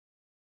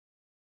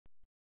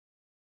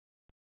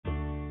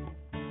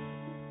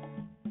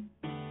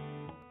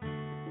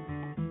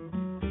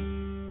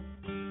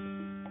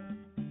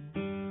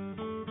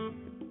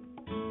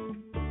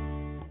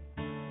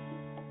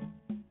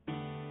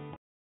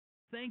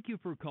Thank you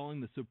for calling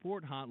the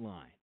support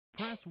hotline.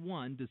 Press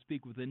 1 to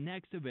speak with the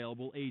next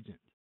available agent.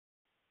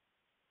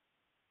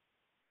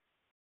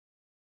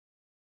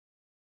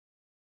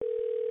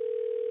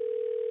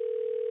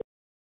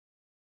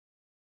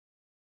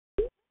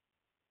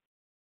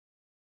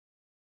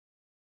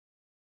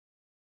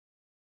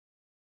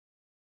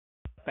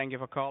 Thank you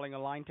for calling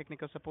Align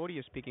Technical Support.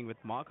 You're speaking with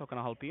Mark. How can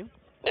I help you?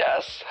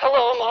 Yes.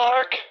 Hello,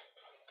 Mark.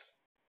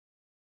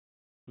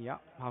 Yeah,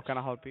 how can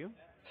I help you?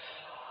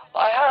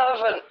 I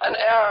have an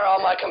error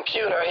on my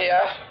computer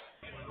here.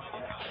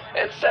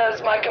 It says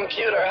my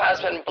computer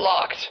has been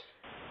blocked.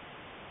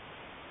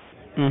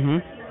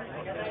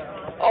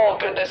 Oh,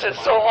 goodness,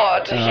 it's so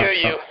hard to hear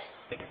you.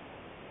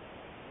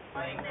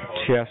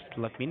 Just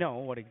let me know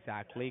what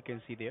exactly you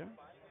can see there.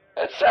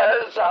 It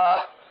says,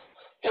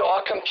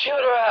 your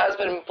computer has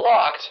been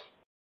blocked.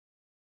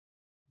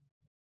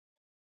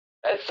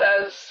 It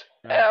says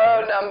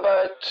error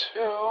number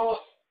 2.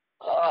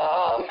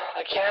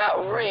 I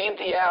can't read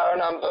the error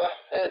number.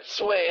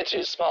 It's way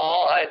too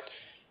small.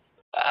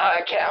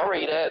 I can't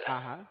read it.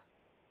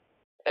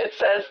 It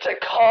says to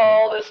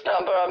call this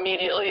number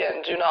immediately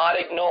and do not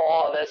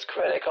ignore this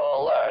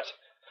critical alert.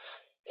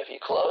 If you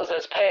close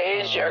this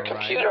page, your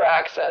computer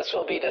access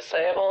will be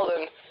disabled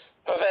and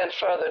prevent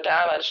further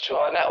damage to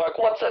our network.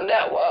 What's a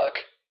network?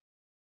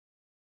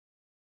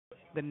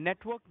 The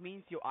network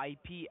means your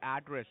IP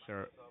address,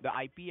 sir. The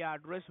IP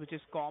address, which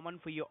is common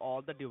for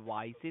all the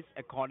devices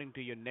according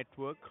to your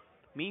network,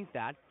 means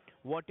that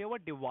whatever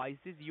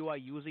devices you are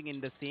using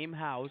in the same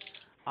house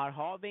are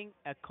having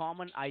a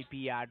common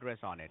IP address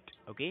on it.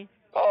 Okay?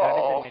 That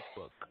is a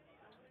network.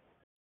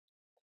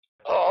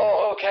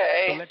 Oh,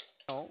 okay. So let's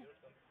know.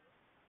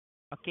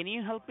 Can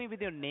you help me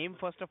with your name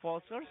first of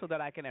all, sir, so that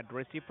I can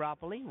address you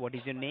properly? What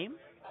is your name?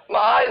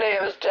 My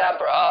name is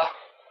Debra.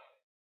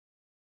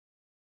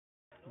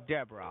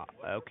 Debra.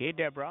 Okay,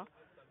 Debra.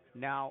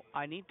 Now,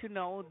 I need to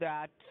know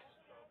that.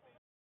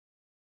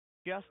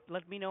 Just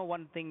let me know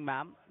one thing,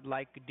 ma'am.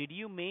 Like, did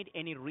you made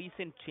any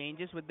recent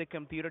changes with the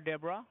computer,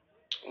 Debra?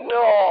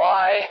 No,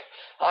 I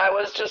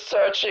was just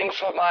searching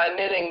for my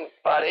knitting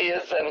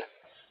buddies and,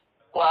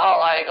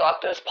 well, I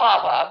got this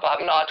pop-up.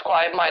 I'm not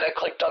quite, might have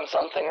clicked on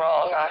something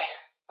wrong.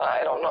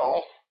 I don't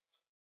know.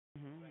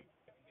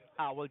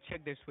 I will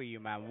check this for you,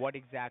 ma'am. What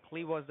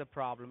exactly was the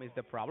problem?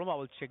 I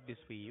will check this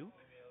for you.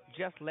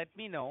 Just let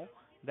me know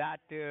that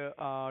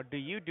do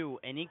you do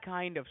any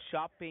kind of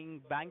shopping,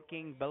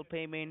 banking, bill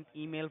payment,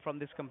 email from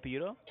this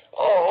computer?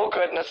 Oh,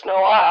 goodness, no.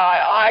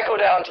 I go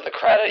down to the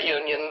credit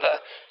union.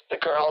 The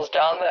girls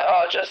down there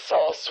are just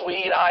so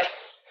sweet.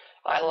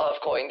 I love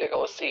going to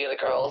go see the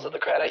girls at the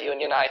credit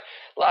union.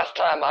 Last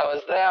time I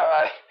was there,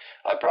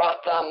 I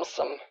brought them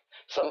some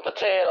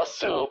potato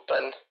soup,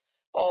 and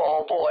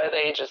oh boy,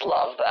 they just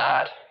love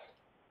that.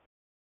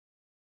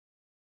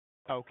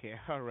 Okay,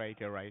 all right.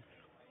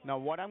 Now,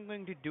 what I'm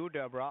going to do,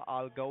 Deborah,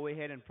 I'll go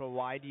ahead and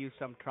provide you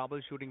some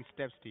troubleshooting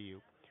steps to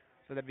you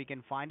so that we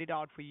can find it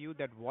out for you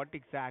that what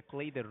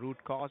exactly the root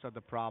cause of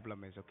the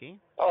problem is, okay?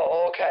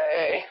 Oh,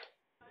 okay.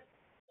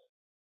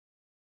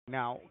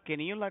 Now, can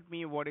you let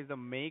me what is the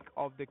make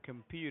of the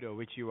computer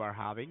which you are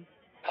having?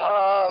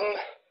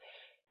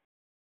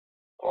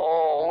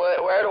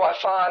 Where do I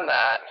find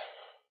that?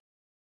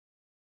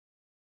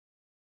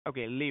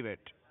 Okay, leave it.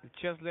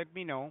 Just let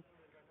me know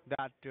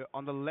that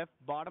on the left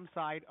bottom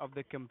side of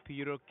the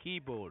computer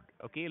keyboard,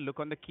 okay, look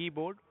on the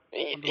keyboard.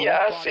 On the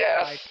left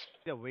bottom side,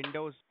 the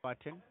Windows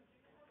button.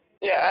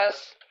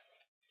 Yes.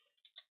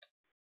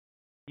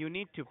 You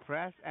need to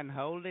press and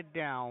hold it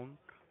down.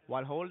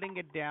 While holding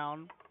it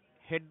down,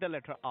 hit the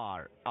letter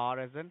R. R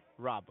as in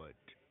Robert.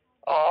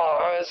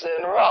 R as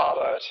in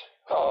Robert.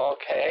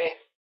 Okay.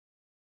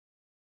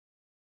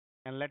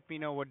 And let me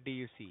know what do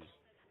you see.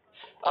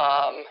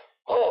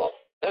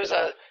 There's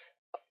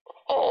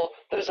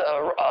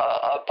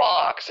a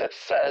box. It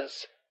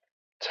says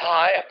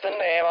type the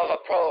name of a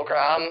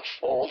program,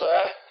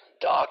 folder,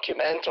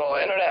 document, or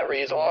internet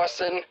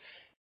resource, and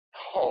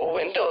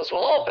Windows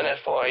will open it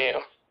for you.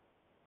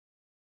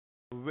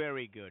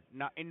 Very good.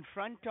 Now, in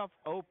front of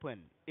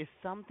open, is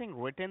something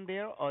written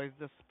there, or is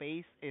the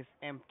space is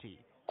empty?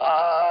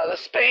 The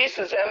space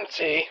is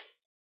empty.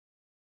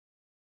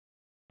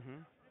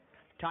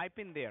 Type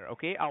in there,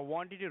 okay? I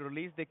want you to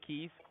release the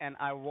keys, and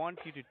I want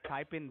you to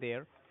type in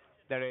there.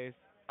 There is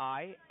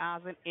I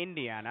as in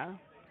Indiana.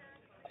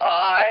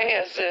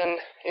 I as in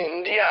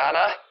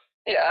Indiana.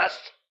 Yes.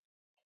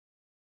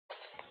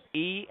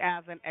 E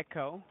as in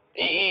Echo.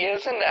 E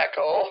as in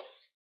Echo.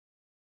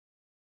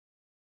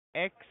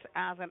 X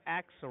as in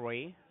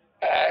X-ray.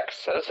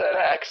 X as in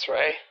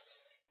X-ray.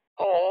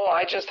 Oh,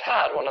 I just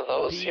had one of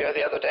those here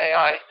the other day.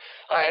 I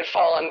had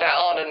fallen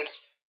down and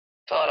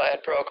thought I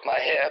had broke my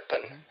hip,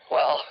 and,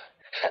 well,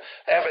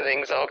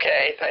 everything's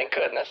okay, thank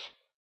goodness.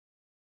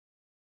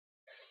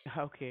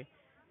 Okay.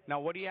 Now,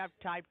 what do you have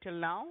typed till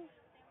now?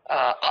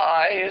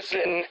 I as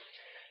in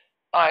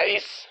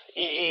ice,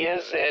 E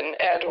as in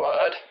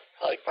Edward,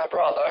 like my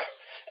brother,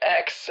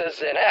 X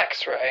as in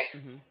X-ray,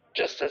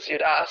 just as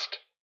you'd asked.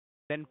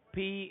 Then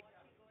P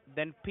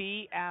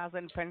as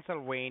in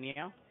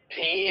Pennsylvania.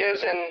 P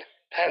is in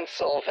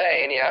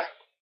Pennsylvania.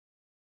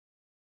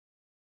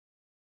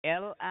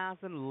 L as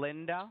in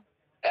Linda.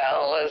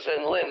 L is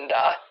in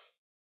Linda.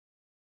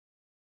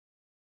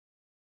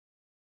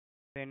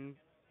 Then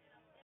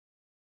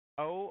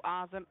O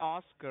as in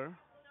Oscar.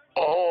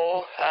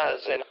 O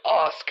as in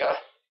Oscar.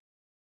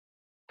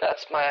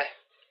 That's my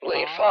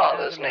late R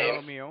father's as in name.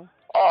 Romeo.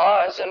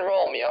 R as in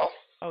Romeo.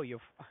 Oh,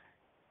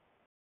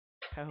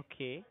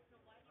 okay.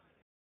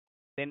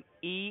 Then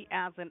E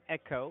as in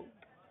Echo.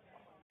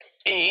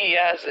 E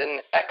as in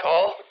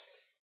Echo.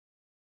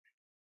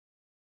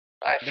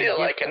 I Then feel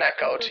give like an a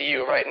echo single to you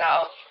space. right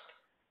now.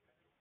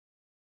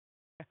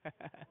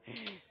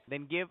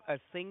 Then give a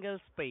single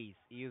space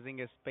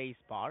using a space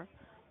bar.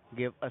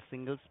 Give a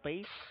single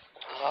space.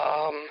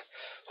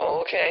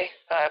 Okay.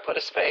 I put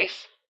a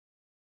space.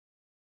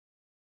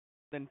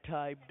 Then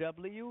type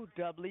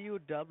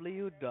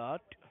www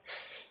dot.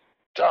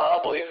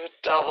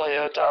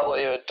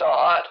 www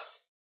dot.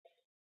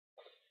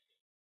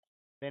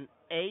 Then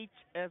H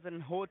as in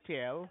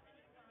hotel.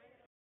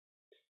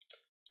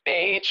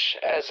 H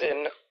as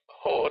in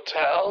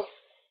hotel.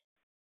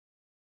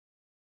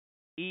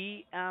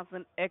 E as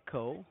in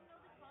echo.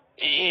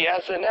 E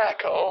as in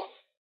echo.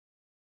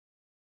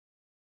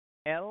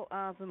 L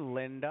as in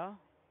Linda.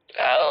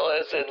 L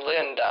as in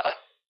Linda.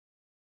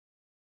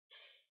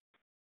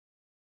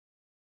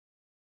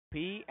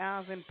 P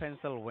as in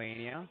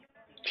Pennsylvania.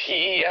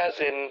 P as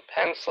in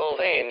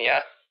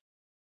Pennsylvania.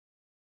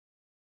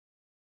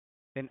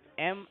 Then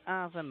M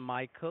as in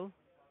Michael.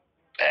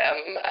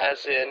 M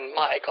as in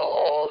Michael.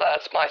 Oh,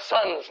 that's my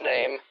son's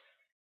name.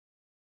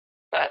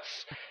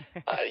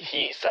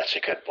 He's such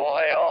a good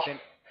boy. Oh, Then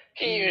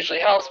he E. usually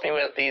helps me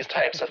with these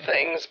types of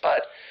things,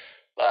 but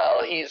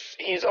well,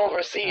 he's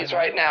overseas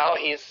right now.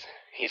 He's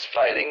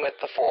fighting with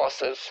the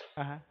forces.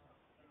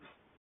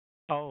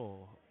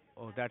 Oh,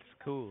 that's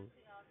cool.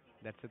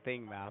 That's the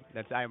thing, man.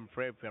 I'm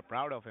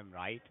proud of him,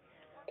 right?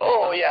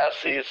 Oh yes,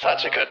 he's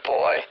such a good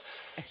boy.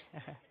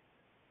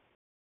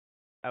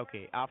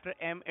 Okay, after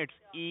M, it's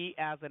E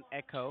as an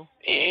echo.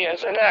 E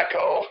as in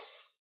echo.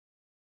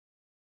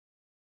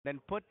 Then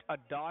put a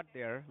dot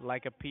there,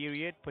 like a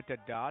period. Put a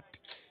dot.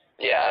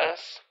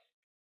 Yes.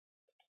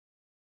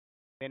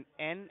 Then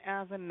N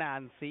as in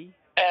Nancy.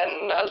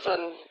 N as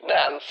in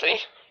Nancy.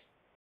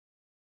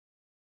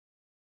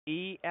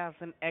 E as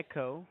in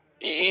echo.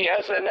 E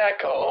as in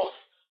echo.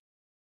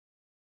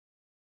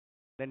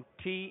 Then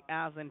T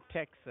as in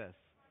Texas.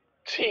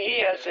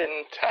 T as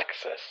in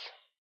Texas.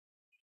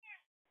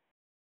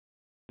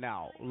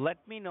 Now,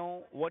 let me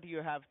know what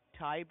you have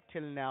typed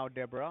till now,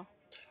 Debra.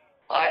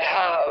 I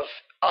have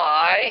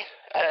I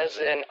as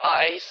in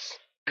ice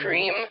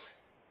cream.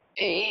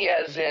 E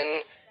as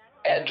in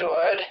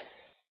Edward.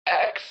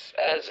 X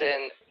as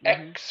in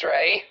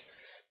X-ray.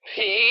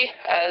 P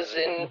as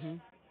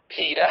in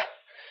Peter.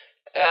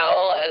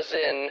 L as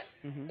in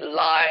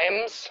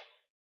limes.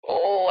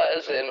 O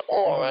as in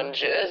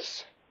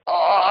oranges.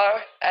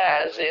 R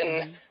as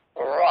in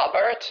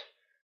Robert.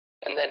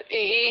 And then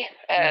E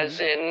as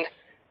in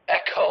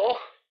echo.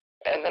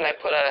 And then I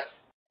put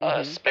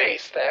a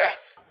space there.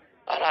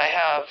 And I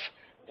have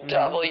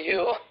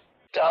W,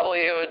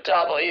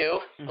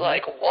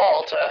 like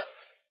Walter,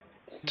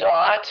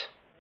 dot,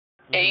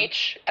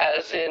 H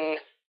as in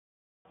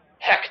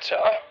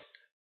Hector,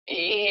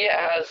 E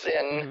as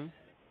in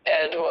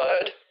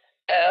Edward,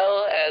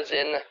 L as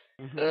in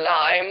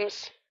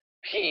limes,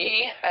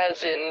 P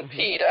as in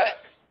Peter,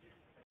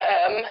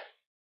 M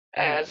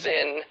as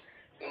in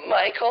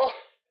Michael,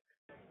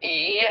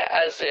 E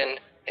as in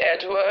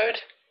Edward,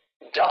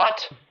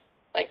 dot,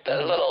 like the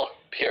little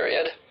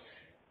period.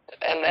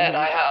 And then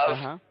I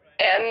have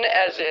N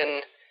as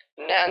in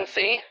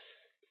Nancy,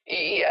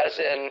 E as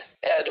in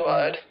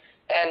Edward,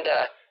 and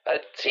a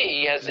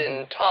T as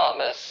in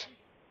Thomas.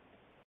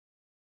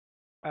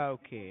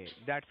 Okay,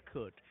 that's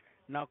good.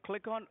 Now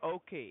click on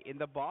OK. In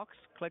the box,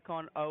 click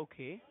on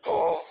OK.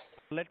 Oh.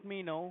 Let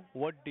me know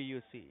what do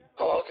you see.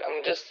 Oh,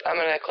 I'm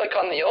gonna click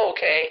on the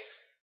OK.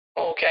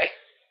 Okay.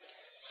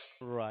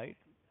 Right.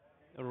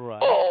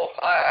 Right. Oh,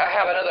 I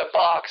have another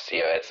box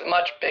here. It's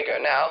much bigger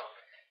now.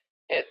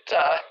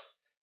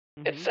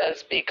 It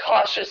says, be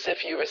cautious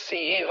if you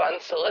receive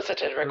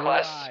unsolicited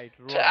requests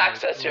to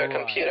access your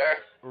computer.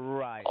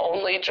 Right.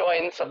 Only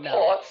join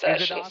support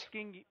sessions. Is it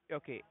asking,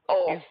 okay,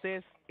 Oh.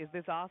 Is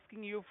this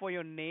asking you for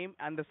your name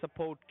and the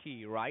support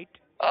key, right?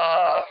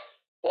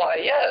 Why,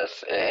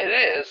 yes,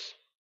 it is.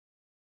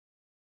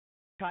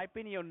 Type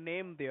in your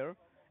name there,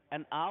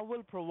 and I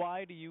will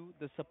provide you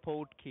the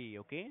support key,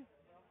 okay?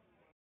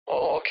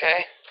 Oh,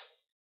 okay.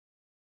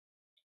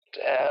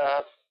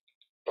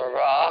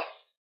 Debra.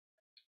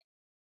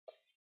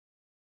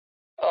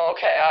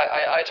 Okay,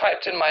 I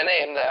typed in my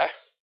name there.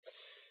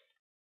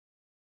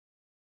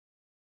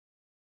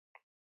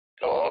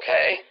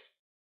 Okay.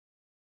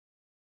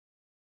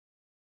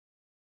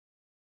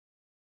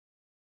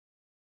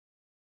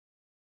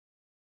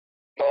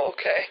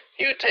 Okay,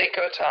 you take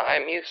your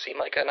time. You seem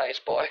like a nice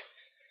boy.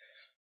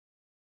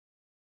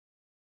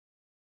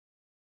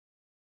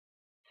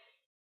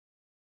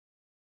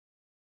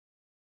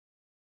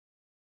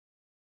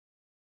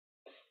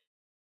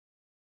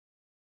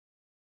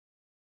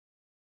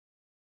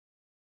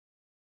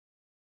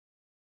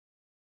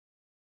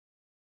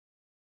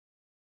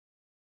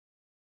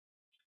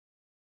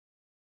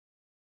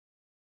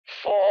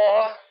 4,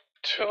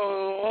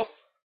 2,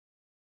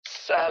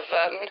 7,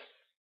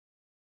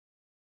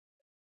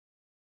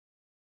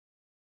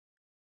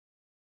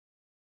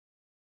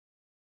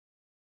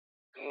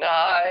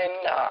 9,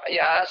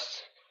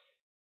 yes.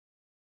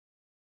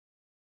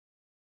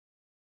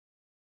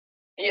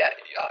 Yeah,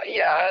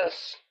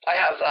 yes, I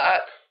have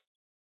that.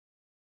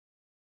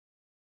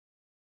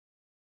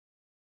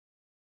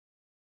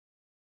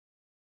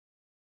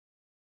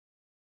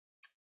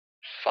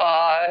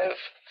 Five,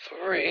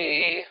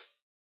 3,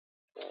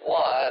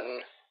 1.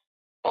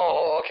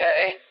 Oh,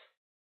 okay.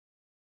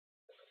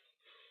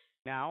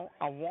 Now,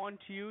 I want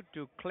you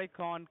to click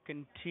on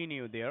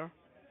continue there.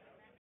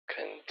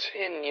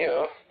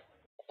 Continue.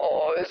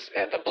 Oh, is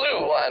it the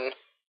blue one?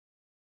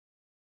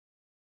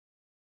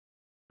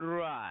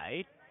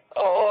 Right.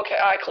 Oh, okay.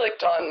 I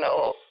clicked on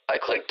no. I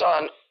clicked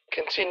on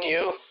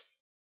continue.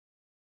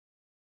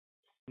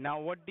 Now,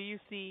 what do you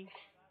see?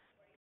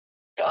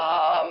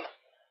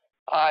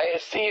 I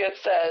see it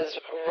says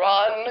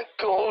run,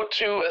 go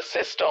to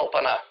assist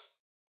opener.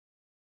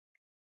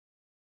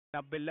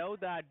 Now, below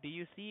that, do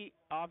you see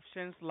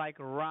options like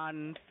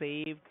run,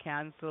 save,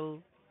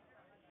 cancel?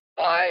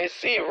 I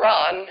see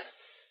run.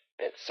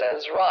 It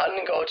says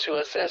run, go to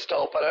assist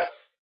opener.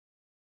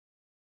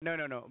 No,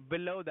 no, no.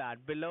 Below that,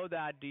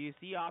 do you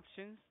see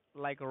options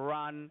like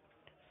run,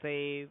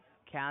 save,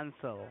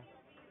 cancel?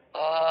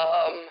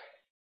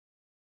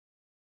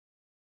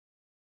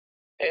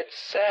 It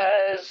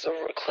says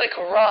click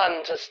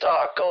run to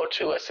start, go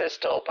to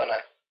assist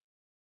opener.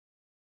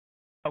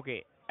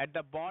 Okay, at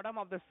the bottom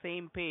of the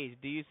same page,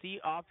 do you see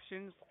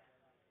options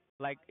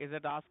like is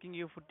it asking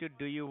you for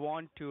do you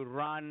want to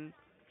run,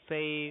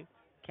 save,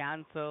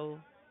 cancel?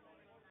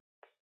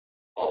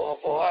 Oh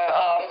boy,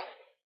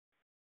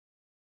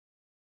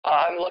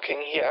 I'm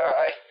looking here.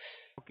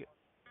 Okay.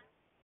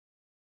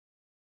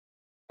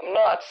 I'm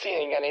not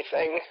seeing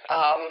anything.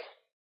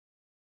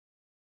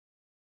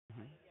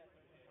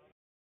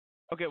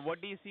 Okay,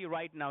 what do you see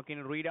right now? Can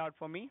you read out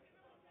for me?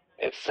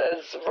 It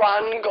says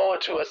run, go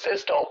to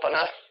assist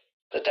opener.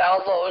 The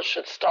download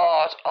should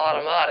start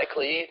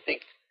automatically.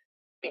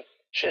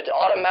 Should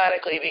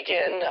automatically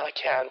begin. I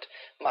can't.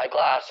 My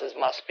glasses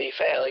must be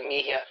failing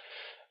me here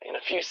in a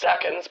few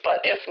seconds. But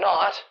if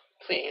not,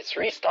 please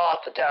restart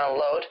the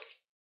download.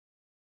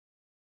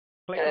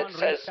 Click And on it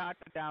says, restart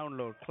the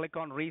download. Click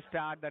on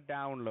restart the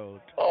download.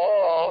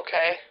 oh,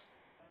 okay.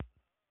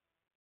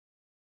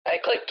 I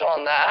clicked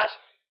on that.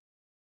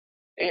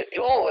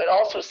 It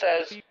also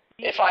says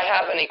if I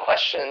have any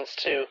questions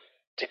to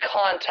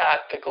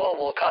contact the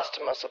global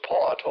customer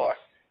support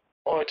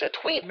or to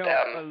tweet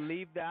them.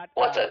 Leave that.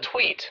 What's a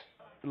tweet?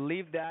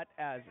 Leave that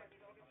as.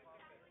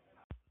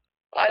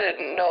 I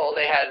didn't know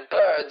they had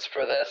birds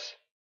for this.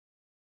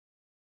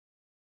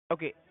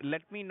 Okay,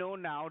 let me know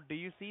now. Do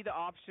you see the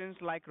options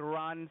like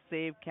run,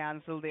 save,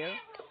 cancel there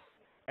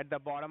at the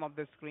bottom of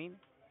the screen?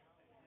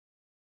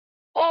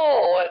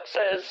 Oh, it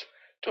says,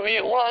 do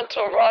you want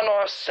to run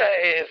or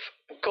save?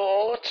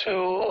 Go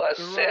to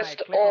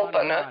assist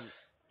opener.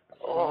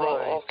 Oh,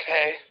 Right.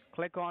 okay.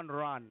 Click on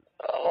run.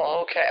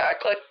 Oh, okay. I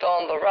clicked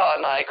on the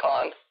run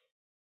icon.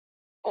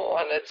 Oh,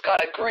 and it's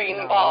got a green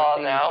Now, bar what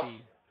do you now.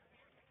 see?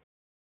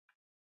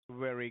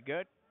 Very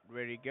good.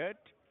 Very good.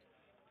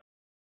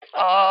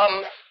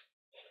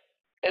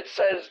 It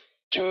says,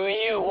 do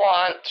you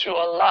want to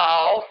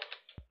allow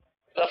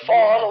the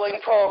following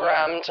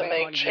program to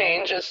make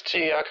changes to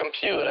your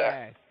computer?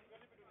 Yes.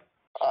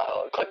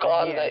 Click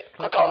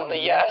on the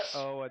yes.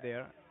 Over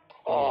there.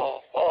 Oh,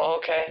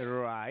 okay.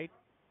 Right.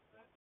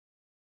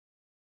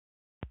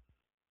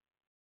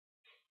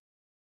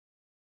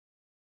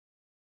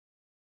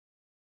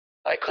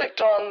 I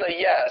clicked on the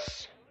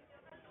yes.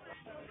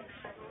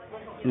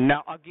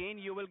 Now again,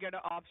 you will get an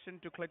option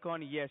to click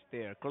on yes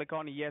there. Click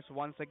on yes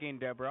once again,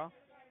 Debra.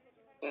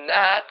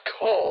 Nat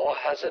Cole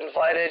has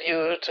invited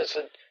you to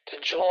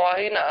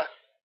join a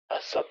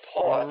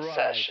support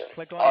session.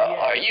 Click on yes.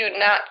 Are you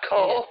Nat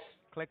Cole? Yes.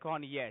 Click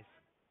on yes.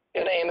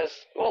 Your name is.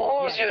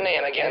 What was your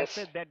name again?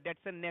 That's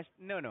a nest.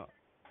 No.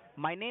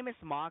 My name is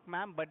Mark,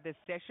 ma'am, but the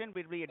session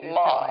will be addressed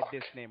Mark. by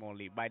this name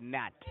only, by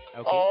Nat.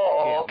 Okay.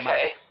 Oh, okay. Mark.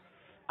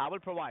 I will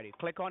provide it.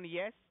 Click on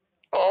yes.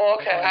 Oh,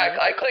 okay.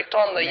 I clicked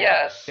on the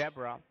yes.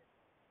 Debra.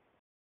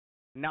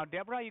 Now,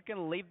 Debra, you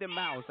can leave the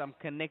mouse. I'm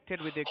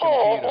connected with your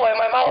Oh computer. boy,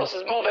 my mouse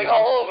is moving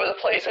all over the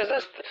place.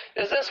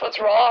 Is this what's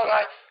wrong?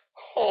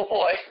 Oh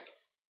boy.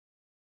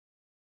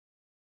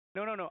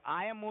 No.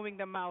 I am moving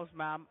the mouse,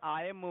 ma'am.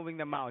 I am moving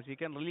the mouse. You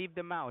can leave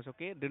the mouse,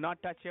 okay? Do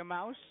not touch your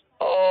mouse.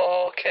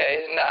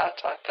 Okay,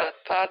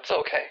 that's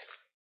okay.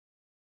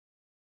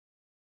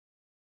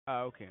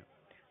 Okay.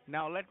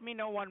 Now, let me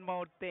know one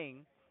more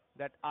thing.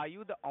 That are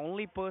you the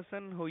only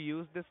person who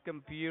used this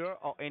computer,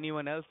 or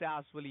anyone else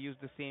else will use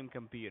the same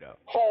computer?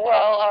 Oh,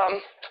 well,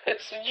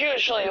 it's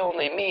usually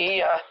only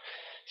me.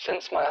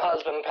 Since my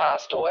husband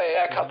passed away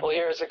a couple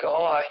years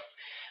ago,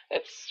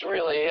 it's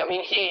really, I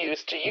mean, he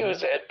used to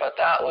use it, but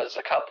that was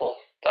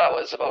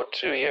about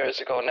 2 years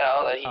ago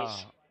now that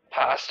he's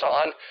passed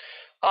on.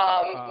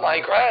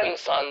 My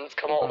grandsons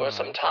come over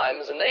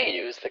sometimes and they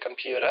use the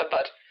computer,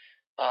 but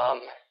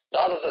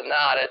Other than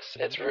that,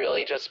 it's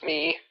really just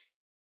me.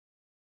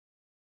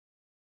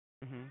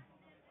 Mm-hmm.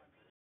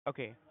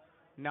 Okay.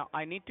 Now,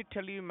 I need to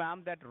tell you,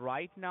 ma'am, that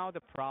right now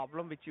the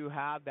problem which you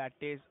have that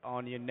is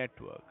on your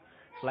network.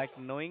 Like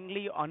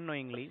knowingly or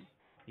unknowingly,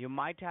 you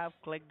might have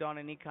clicked on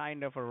any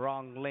kind of a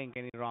wrong link,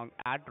 any wrong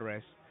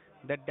address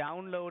that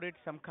downloaded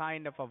some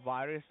kind of a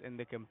virus in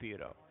the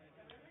computer.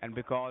 And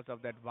because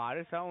of that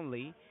virus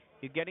only,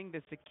 you're getting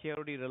the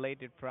security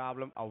related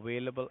problem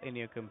available in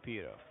your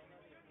computer.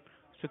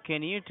 So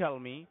can you tell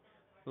me,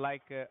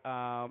 like,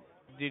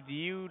 did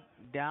you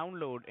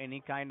download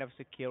any kind of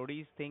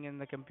securities thing in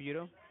the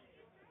computer?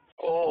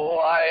 Oh,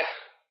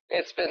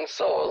 it's been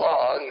so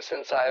long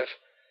since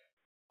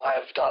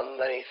I've done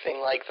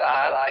anything like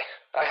that.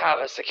 I have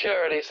a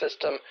security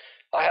system.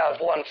 I have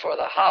one for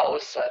the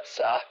house that's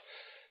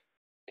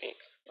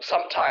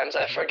sometimes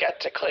I Hmm. forget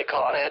to click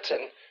on it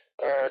and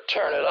or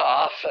turn it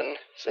off and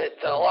the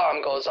Hmm.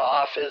 alarm goes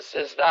off. Is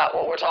that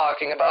what we're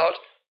talking about?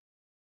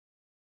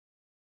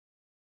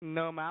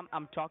 No, ma'am,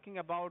 I'm talking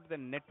about the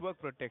network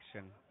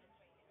protection.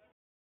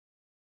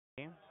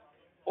 Okay.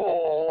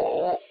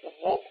 Oh,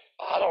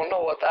 I don't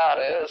know what that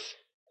is.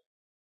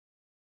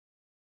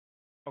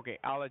 Okay,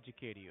 I'll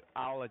educate you.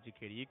 I'll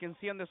educate you. You can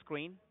see on the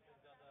screen.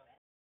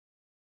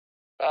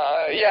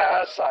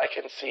 Yes, I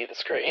can see the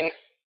screen.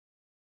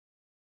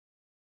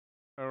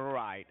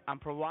 Right. I'm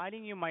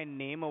providing you my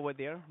name over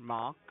there,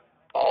 Mark,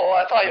 Oh,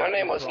 I thought your my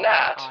name was employer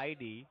Nat.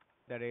 ID.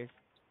 That is.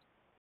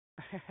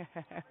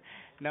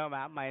 No,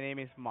 ma'am, my name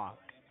is Mark.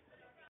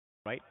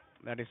 Right.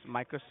 That is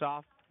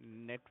Microsoft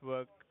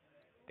Network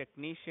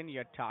Technician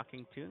you're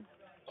talking to.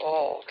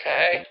 Oh,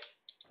 okay. And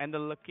and the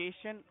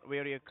location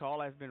where your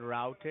call has been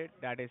routed,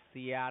 that is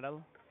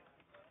Seattle,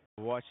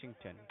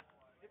 Washington.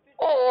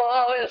 Oh,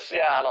 how is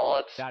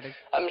Seattle? That is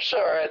I'm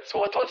sure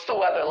what's the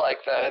weather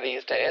like there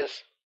these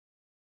days?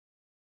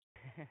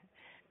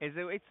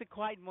 it's a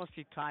quite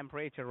moisty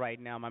temperature right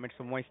now, ma'am. It's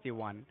a moisty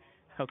one.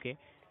 Okay.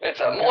 It's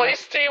a And currently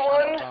moisty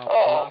one?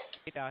 Oh, last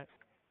data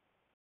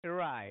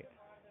right.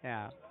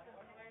 Yeah.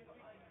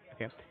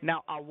 Okay.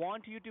 Now I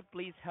want you to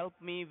please help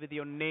me with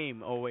your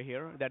name over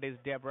here. That is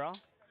Debra.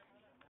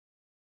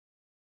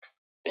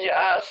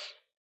 yes,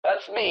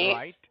 that's me.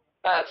 Right.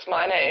 That's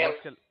my And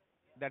name.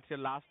 that's your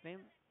last name?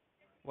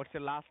 What's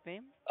your last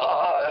name?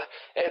 Uh,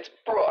 it's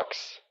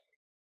Brooks.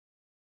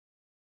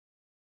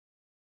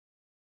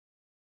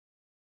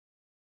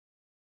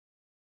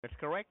 That's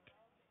correct.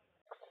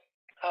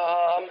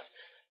 Um,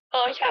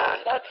 oh yeah,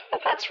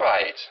 that's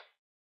right.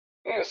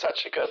 You're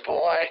such a good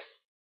boy.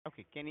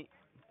 Okay, can you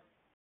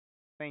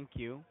thank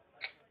you.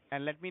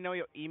 And let me know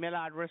your email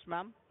address,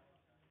 ma'am.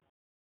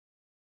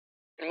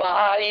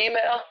 My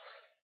email?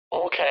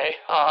 Okay,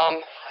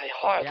 I Yeah.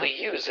 hardly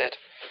use it.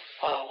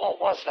 What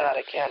was that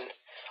again?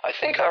 I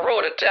think I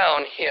wrote it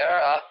down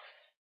here.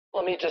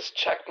 Let me just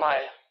check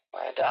my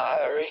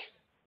diary.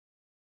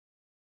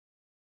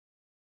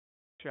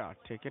 Sure,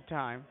 take your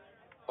time.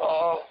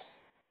 Oh,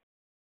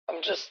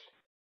 I'm just.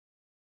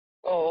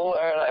 Oh,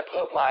 where did I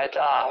put my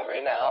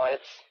diary now?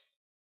 It's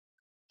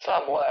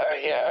somewhere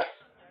here.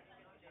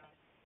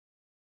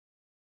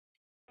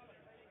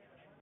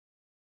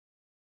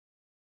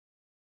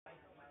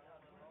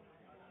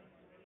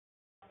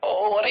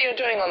 Oh, what are you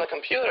doing on the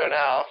computer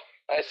now?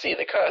 I see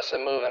the cursor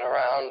moving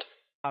around.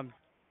 Um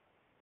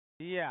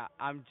yeah,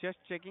 I'm just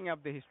checking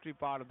up the history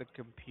part of the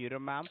computer,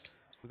 ma'am,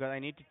 because I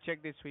need to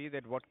check this for you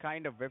that what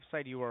kind of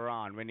website you were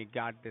on when you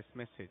got this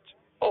message.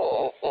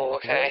 Oh, Where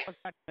okay. was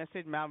that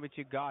message, ma'am, which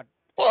you got?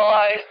 Well,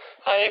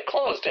 I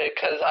closed it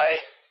because I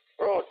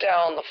wrote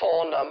down the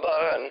phone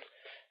number and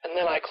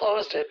then I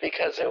closed it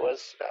because it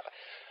was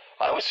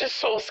I was just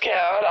so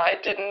scared. I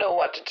didn't know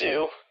what to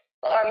do.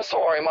 I'm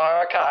sorry,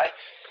 Mark.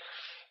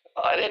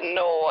 I didn't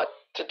know what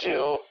to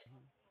do.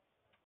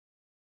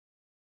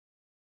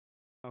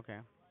 Okay.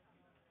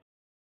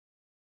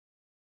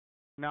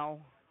 Now,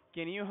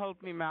 can you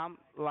help me, ma'am?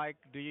 Like,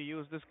 do you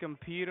use this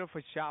computer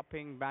for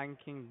shopping,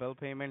 banking, bill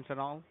payments, and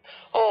all?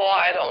 Oh,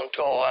 I don't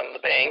go on the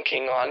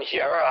banking on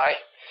here. I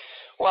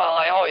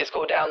always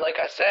go down. Like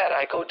I said,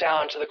 I go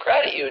down to the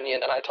credit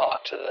union and I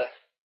talk to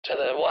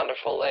the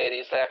wonderful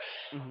ladies there.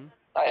 Mm-hmm.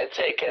 I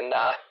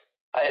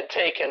had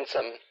taken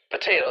some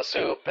potato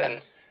soup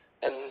and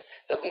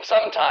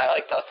sometime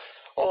like the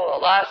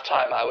last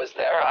time I was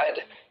there, I'd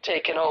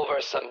taken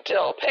over some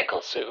dill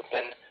pickle soup.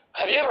 And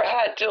have you ever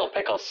had dill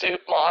pickle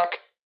soup, Mark?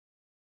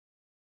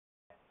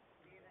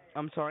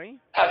 I'm sorry?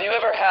 Have you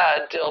ever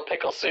had dill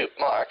pickle soup,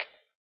 Mark?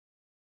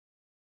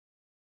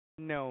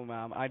 No,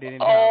 ma'am, I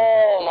didn't have it.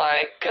 Oh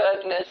my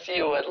goodness,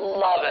 you would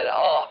love it.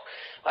 Oh,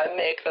 I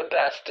make the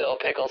best dill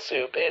pickle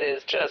soup. It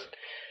is just,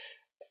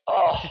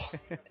 oh,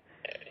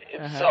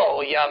 it's Uh-huh.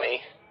 so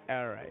yummy.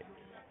 All right.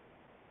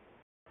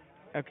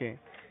 Okay.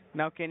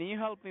 Now, can you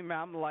help me,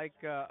 ma'am? Like,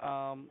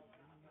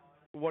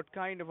 what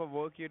kind of a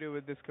work you do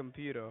with this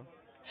computer?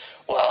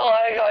 Well,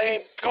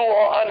 I go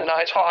on and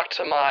I talk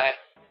to my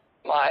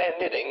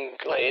knitting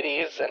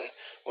ladies, and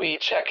we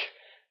check.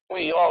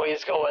 We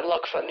always go and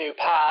look for new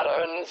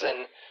patterns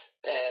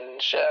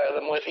and share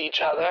them with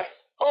each other.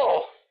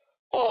 Oh,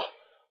 oh,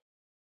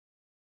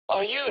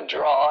 Are you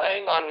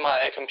drawing on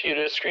my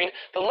computer screen?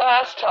 The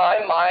last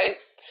time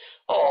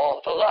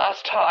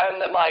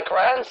that my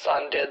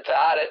grandson did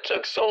that, it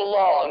took so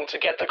long to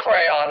get the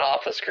crayon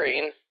off the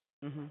screen.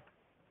 Mm-hmm.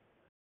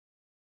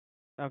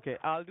 Okay,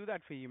 I'll do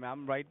that for you,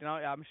 ma'am. Right now,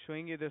 I'm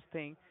showing you this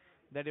thing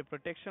that your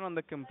protection on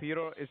the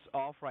computer is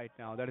off right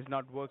now. That is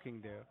not working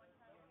there.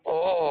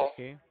 Oh,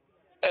 Okay.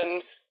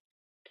 and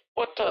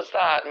what does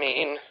that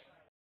mean?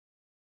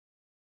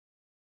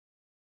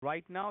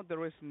 Right now,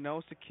 there is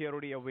no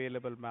security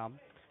available, ma'am.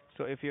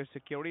 So if your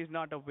security is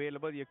not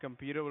available, your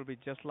computer will be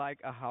just like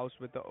a house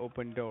with an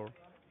open door.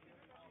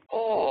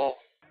 Oh,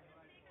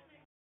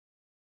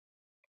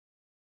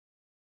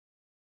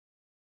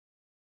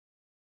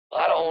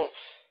 I don't,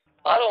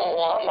 I don't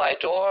want my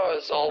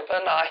doors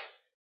open.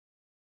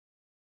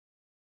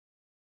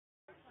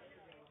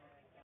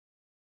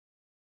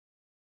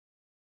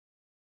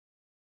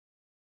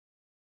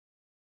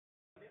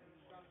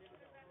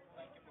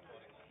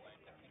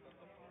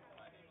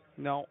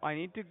 Now, I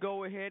need to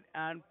go ahead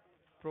and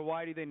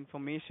provide you the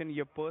information.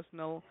 Your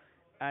personal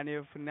and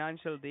your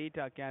financial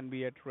data can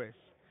be at risk.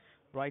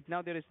 Right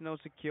now, there is no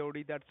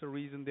security. That's the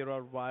reason there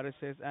are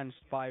viruses and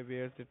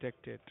spywares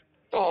detected.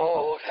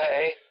 Oh,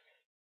 okay.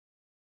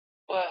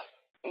 Well,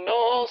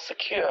 no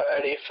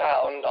security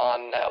found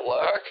on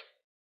network.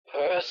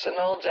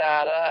 Personal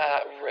data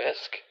at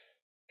risk.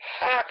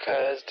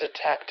 Hackers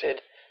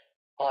detected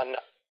on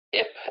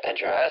IP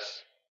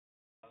address.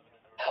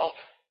 Hell,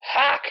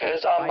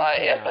 hackers on my IP,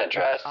 IP ma'am. It's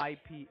address.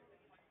 IP.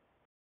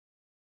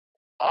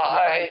 Your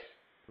I, IP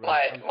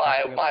address. I'm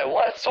talking my about.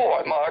 what?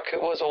 Sorry, Mark.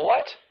 It was a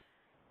what?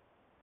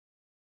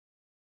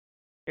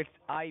 It's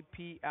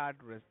IP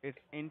address. It's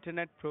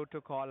Internet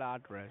Protocol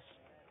address.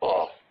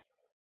 Well,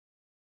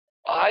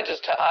 I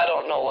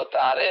don't know what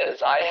that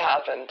is.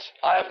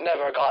 I've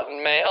never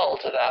gotten mail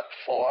to that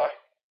before.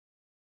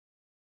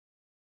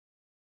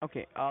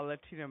 Okay, I'll let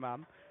you know,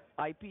 ma'am.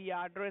 IP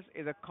address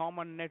is a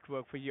common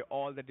network for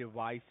all the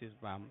devices,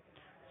 ma'am.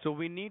 So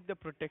we need the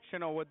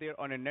protection over there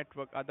on a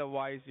network,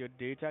 otherwise your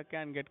data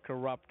can get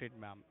corrupted,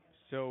 ma'am.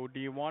 So do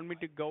you want me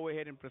to go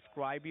ahead and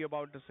prescribe you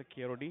about the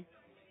security?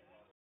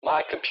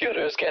 My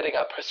computer's getting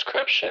a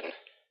prescription.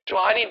 Do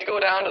I need to go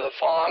down to the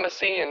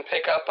pharmacy and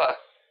pick up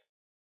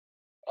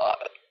uh,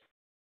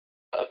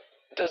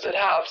 does it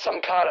have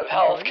some kind of I'm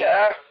health sorry?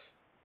 care?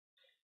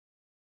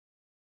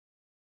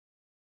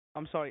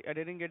 I'm sorry, I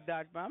didn't get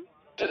that, ma'am.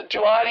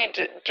 Do I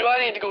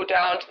need to go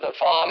down to the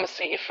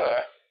pharmacy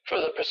for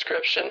the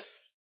prescription?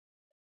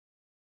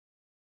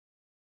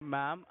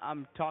 Ma'am,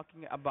 I'm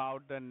talking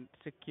about the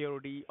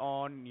security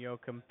on your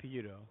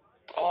computer.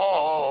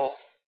 Oh,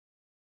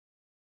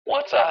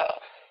 what's a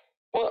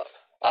well,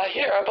 I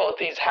hear about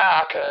these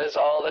hackers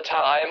all the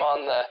time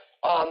on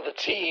the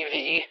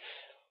TV.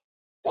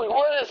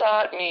 What does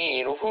that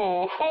mean? Who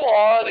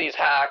are these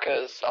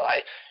hackers?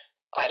 I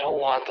don't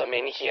want them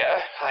in here.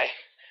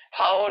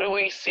 How do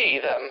we see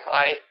them?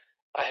 I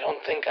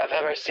don't think I've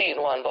ever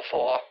seen one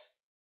before.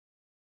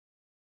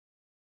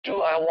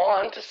 Do I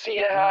want to see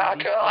a Ma'am,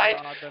 these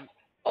hacker? are the.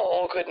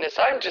 Oh goodness,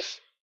 I'm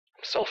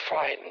so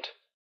frightened.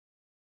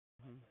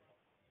 Mhm.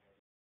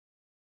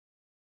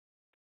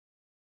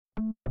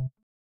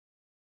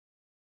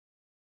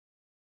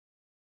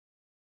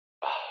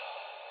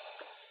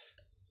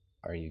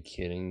 Are you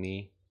kidding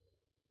me?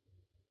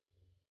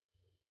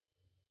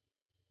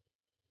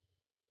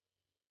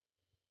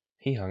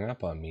 He hung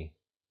up on me.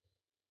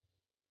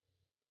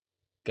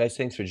 Guys,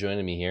 thanks for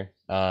joining me here.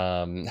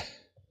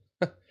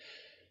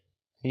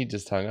 He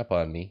just hung up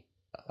on me.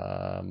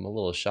 I'm a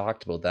little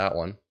shocked about that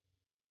one.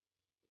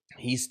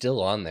 He's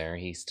still on there.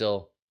 He's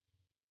still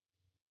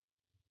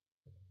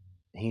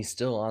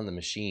on the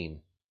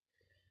machine.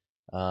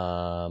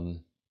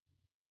 I'm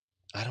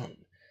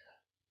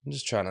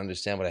just trying to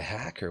understand what a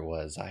hacker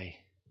was.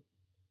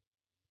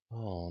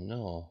 Oh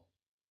no.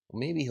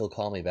 Maybe he'll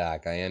call me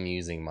back. I am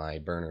using my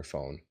burner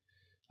phone.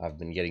 I've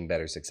been getting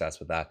better success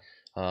with that.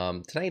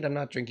 Tonight I'm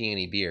not drinking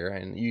any beer. I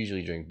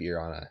usually drink beer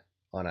on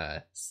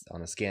a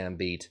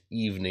Scambait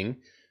evening.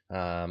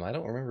 I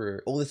don't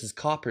remember. Oh, this is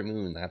Copper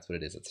Moon. That's what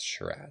it is. It's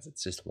Shiraz.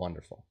 It's just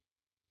wonderful.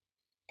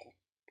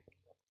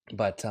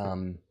 But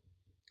we're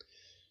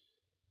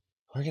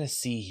gonna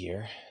see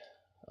here.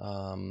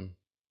 I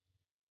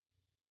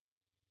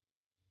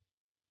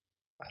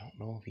don't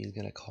know if he's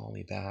gonna call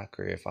me back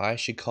or if I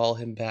should call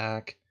him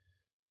back.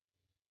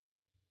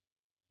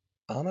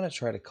 I'm gonna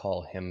try to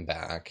call him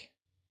back.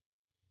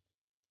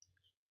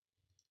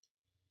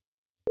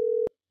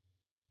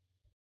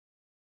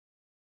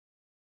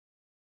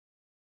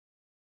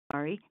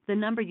 Sorry, the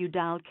number you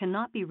dialed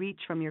cannot be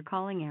reached from your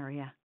calling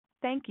area.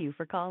 Thank you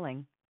for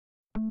calling.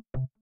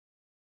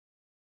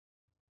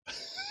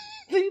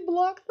 They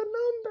blocked the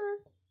number.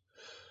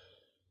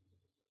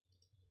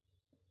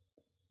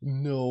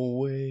 No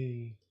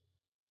way.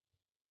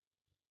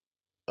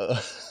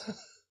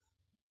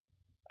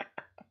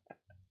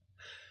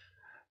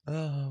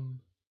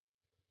 Um,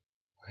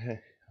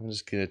 I'm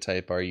just gonna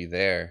type "Are you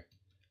there?"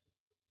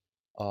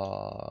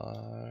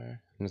 I'm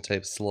gonna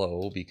type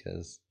slow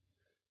because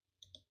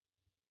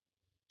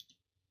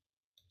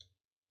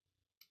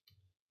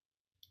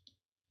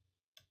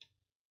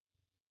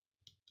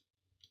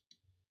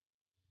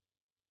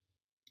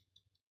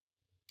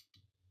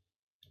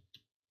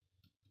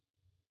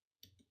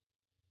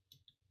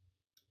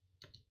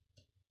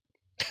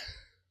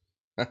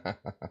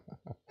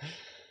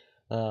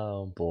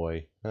Oh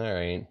boy.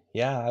 Alright.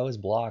 Yeah, I was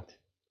blocked.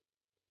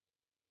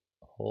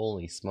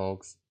 Holy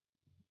smokes.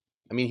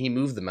 I mean, he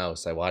moved the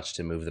mouse. I watched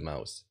him move the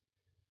mouse.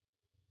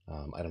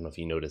 I don't know if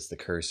you noticed the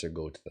cursor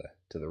go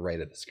to the right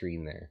of the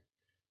screen there.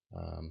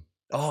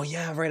 Oh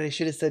yeah, right. I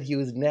should have said he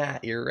was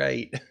Nat. You're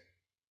right.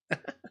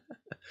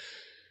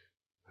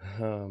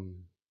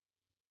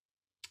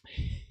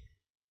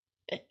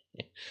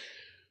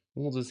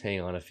 We'll just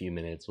hang on a few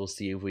minutes. We'll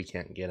see if we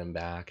can't get him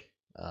back.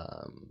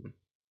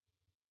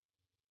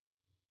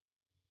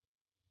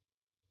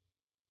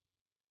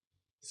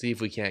 See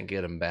if we can't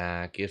get him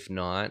back. If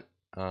not,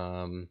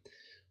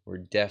 we're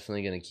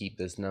definitely going to keep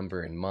this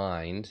number in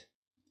mind.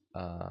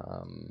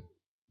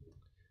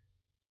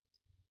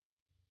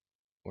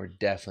 We're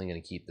definitely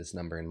going to keep this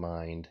number in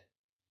mind.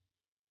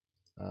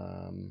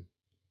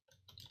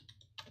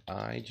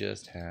 I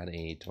just had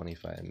a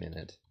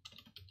 25-minute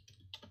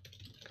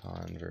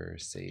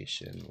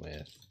conversation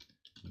with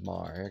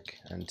Mark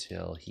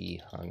until he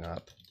hung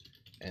up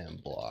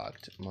and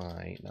blocked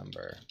my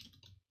number.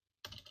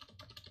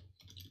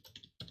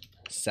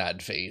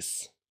 Sad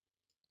face.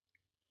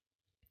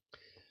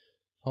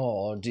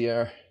 Oh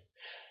dear.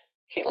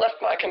 He left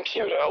my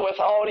computer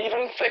without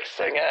even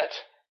fixing it.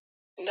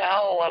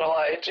 Now what do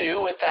I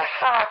do with the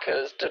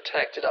hackers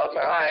detected on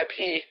my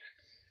IP?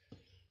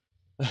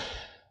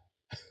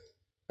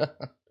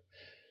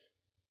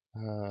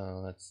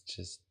 Let's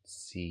just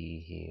see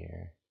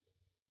here.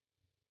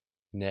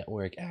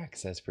 Network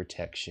access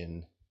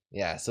protection.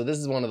 Yeah, so this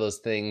is one of those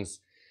things.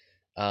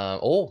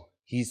 Oh,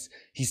 he's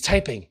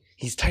typing.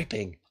 He's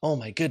typing. Oh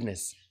my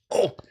goodness.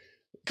 Oh,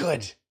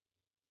 good.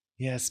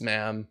 Yes,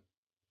 ma'am.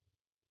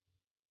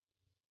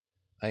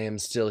 I am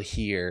still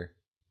here.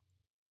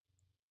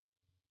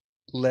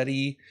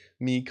 Letty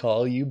me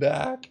call you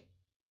back.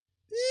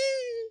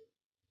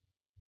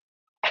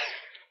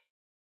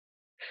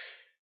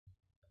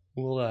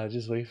 We'll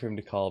just wait for him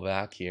to call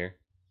back here.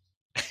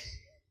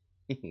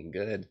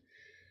 Good.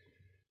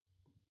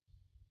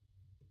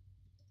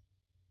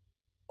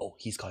 Oh,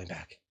 he's calling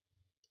back.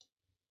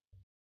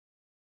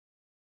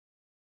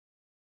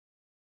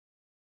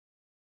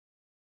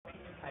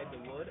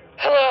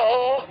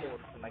 Hello?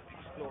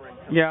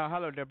 Yeah,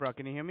 hello, Debra.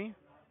 Can you hear me?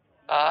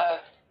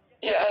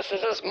 Yes,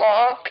 is this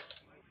Mark?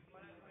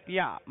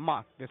 Yeah,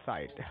 Mark, this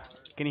side.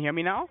 Can you hear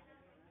me now?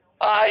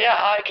 Yeah,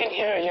 I can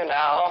hear you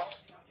now.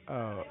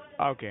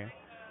 Okay.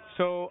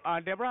 So,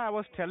 Debra, I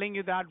was telling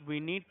you that we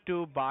need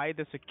to buy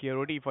the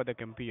security for the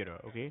computer,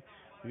 okay?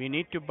 We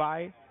need to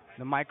buy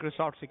the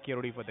Microsoft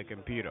security for the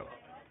computer.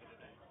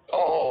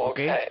 Oh,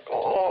 Okay? okay.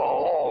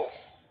 Oh.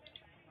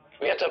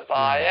 We have to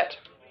buy it?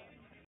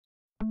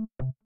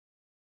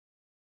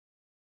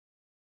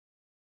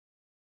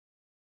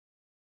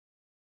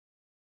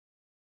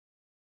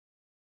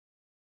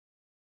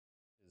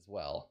 As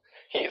well.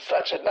 He's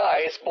such a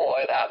nice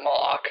boy, that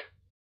Mark.